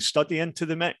to bring study into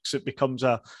the mix, it becomes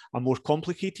a more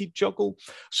complicated juggle.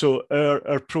 So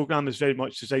our program is very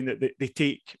much designed that they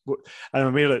take, and I'm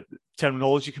aware that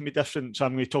terminology can be different, so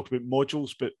I'm going to talk about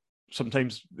modules, but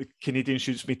sometimes the Canadian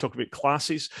students may talk about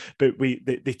classes, but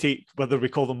they take, whether we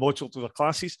call them modules or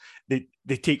classes, they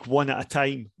take one at a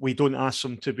time. We don't ask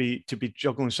them to be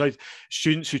juggling sides.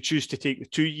 Students who choose to take the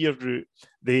 2-year route,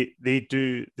 they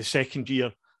do the second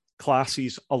year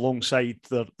classes alongside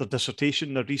their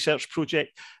dissertation, their research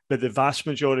project, but the vast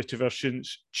majority of our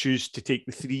students choose to take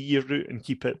the 3-year route and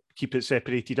keep it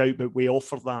separated out, but we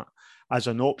offer that as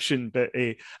an option. But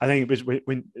I think it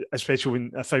was especially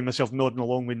when I found myself nodding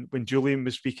along when Julian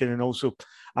was speaking, and also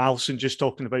Alison just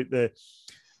talking about the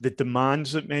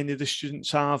demands that many of the students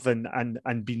have,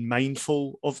 and being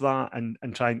mindful of that, and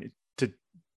trying to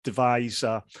devise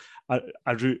a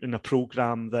route and a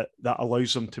program that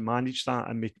allows them to manage that,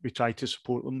 and we try to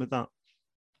support them with that.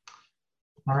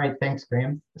 All right, thanks,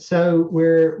 Graham. So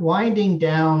we're winding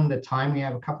down the time. We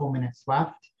have a couple of minutes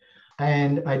left.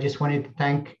 And I just wanted to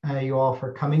thank you all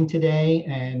for coming today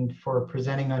and for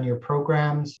presenting on your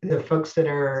programs. The folks that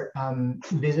are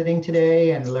visiting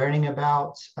today and learning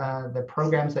about the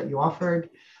programs that you offered,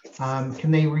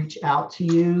 can they reach out to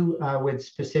you with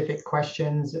specific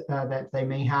questions that they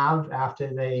may have after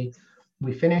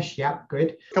we finish? Yeah,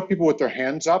 good. A couple people with their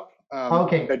hands up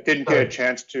that didn't get a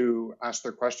chance to ask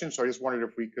their questions. So I just wondered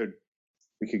if we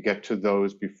could get to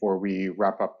those before we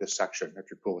wrap up this section,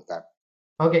 if you're cool with that.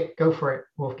 Okay, go for it,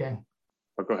 Wolfgang.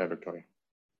 Oh, go ahead, Victoria.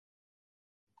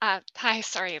 Hi,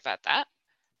 sorry about that.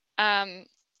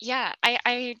 Yeah,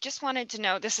 I just wanted to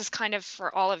know, this is kind of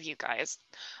for all of you guys,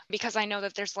 because I know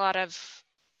that there's a lot of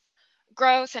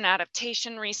growth and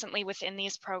adaptation recently within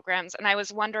these programs. And I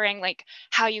was wondering like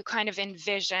how you kind of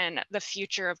envision the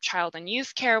future of child and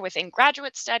youth care within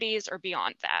graduate studies or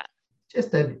beyond that.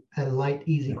 Just a light,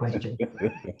 easy question.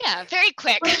 Yeah, very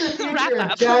quick. Wrap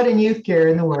up. Child and youth care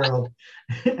in the world,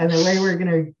 and the way we're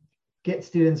going to get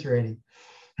students ready.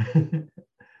 Who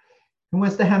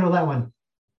wants to handle that one?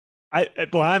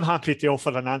 I'm happy to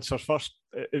offer an answer first,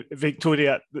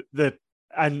 Victoria.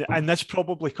 And this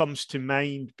probably comes to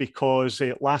mind because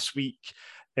last week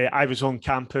I was on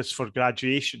campus for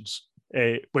graduations.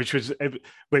 Which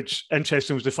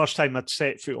interesting, was the first time I'd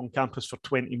set foot on campus for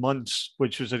 20 months,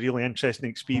 which was a really interesting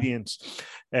experience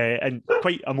and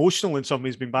quite emotional in some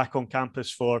ways, being back on campus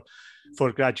for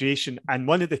graduation. And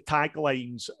one of the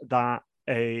taglines that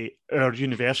our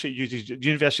university uses,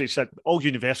 university said all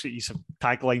universities have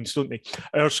taglines, don't they?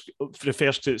 Ours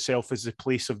refers to itself as the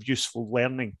place of useful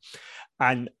learning.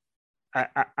 And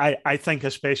I think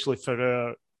especially for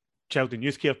our child and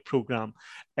youth care program,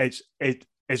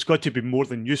 it's got to be more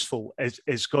than useful.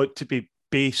 It's got to be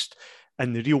based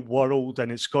in the real world,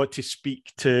 and it's got to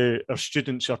speak to our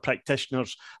students, our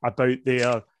practitioners, about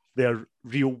their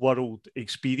real world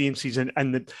experiences. And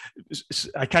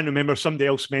I can't remember, somebody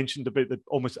else mentioned about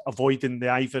almost avoiding the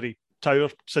ivory tower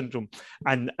syndrome.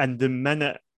 And the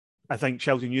minute I think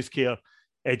child and youth care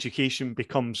education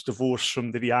becomes divorced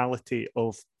from the reality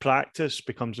of practice,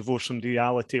 becomes divorced from the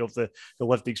reality of the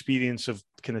lived experience of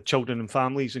kind of children and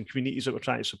families and communities that we're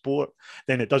trying to support,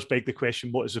 then it does beg the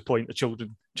question, what is the point of child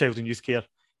and youth care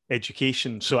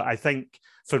education? So I think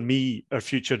for me, our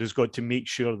future has got to make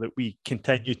sure that we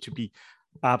continue to be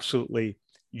absolutely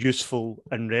useful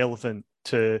and relevant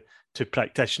to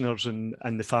practitioners and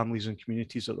the families and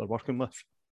communities that they're working with.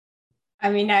 I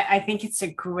mean, I think it's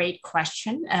a great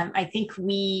question. I think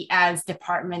we as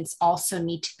departments also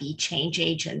need to be change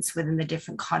agents within the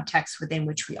different contexts within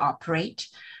which we operate.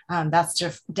 That's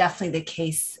definitely the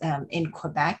case in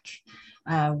Quebec,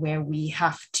 where we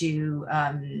have to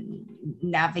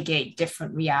navigate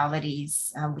different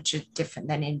realities, which are different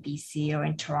than in BC or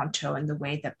in Toronto, in the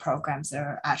way that programs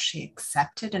are actually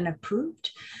accepted and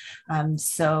approved.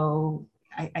 So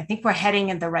I think we're heading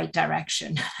in the right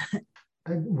direction.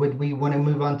 Would we want to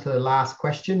move on to the last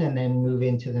question and then move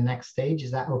into the next stage?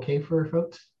 Is that okay for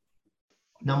folks?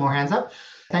 No more hands up.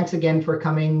 Thanks again for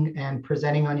coming and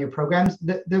presenting on your programs.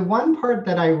 The one part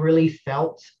that I really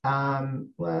felt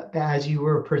as you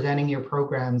were presenting your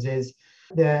programs is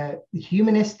the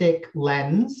humanistic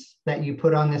lens that you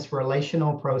put on this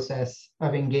relational process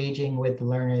of engaging with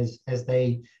learners as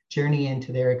they journey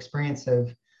into their experience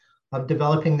of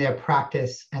developing their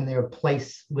practice and their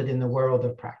place within the world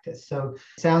of practice. So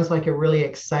it sounds like a really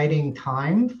exciting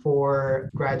time for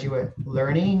graduate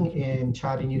learning in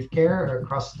child and youth care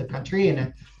across the country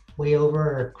and way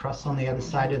over across on the other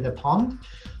side of the pond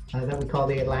that we call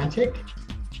the Atlantic.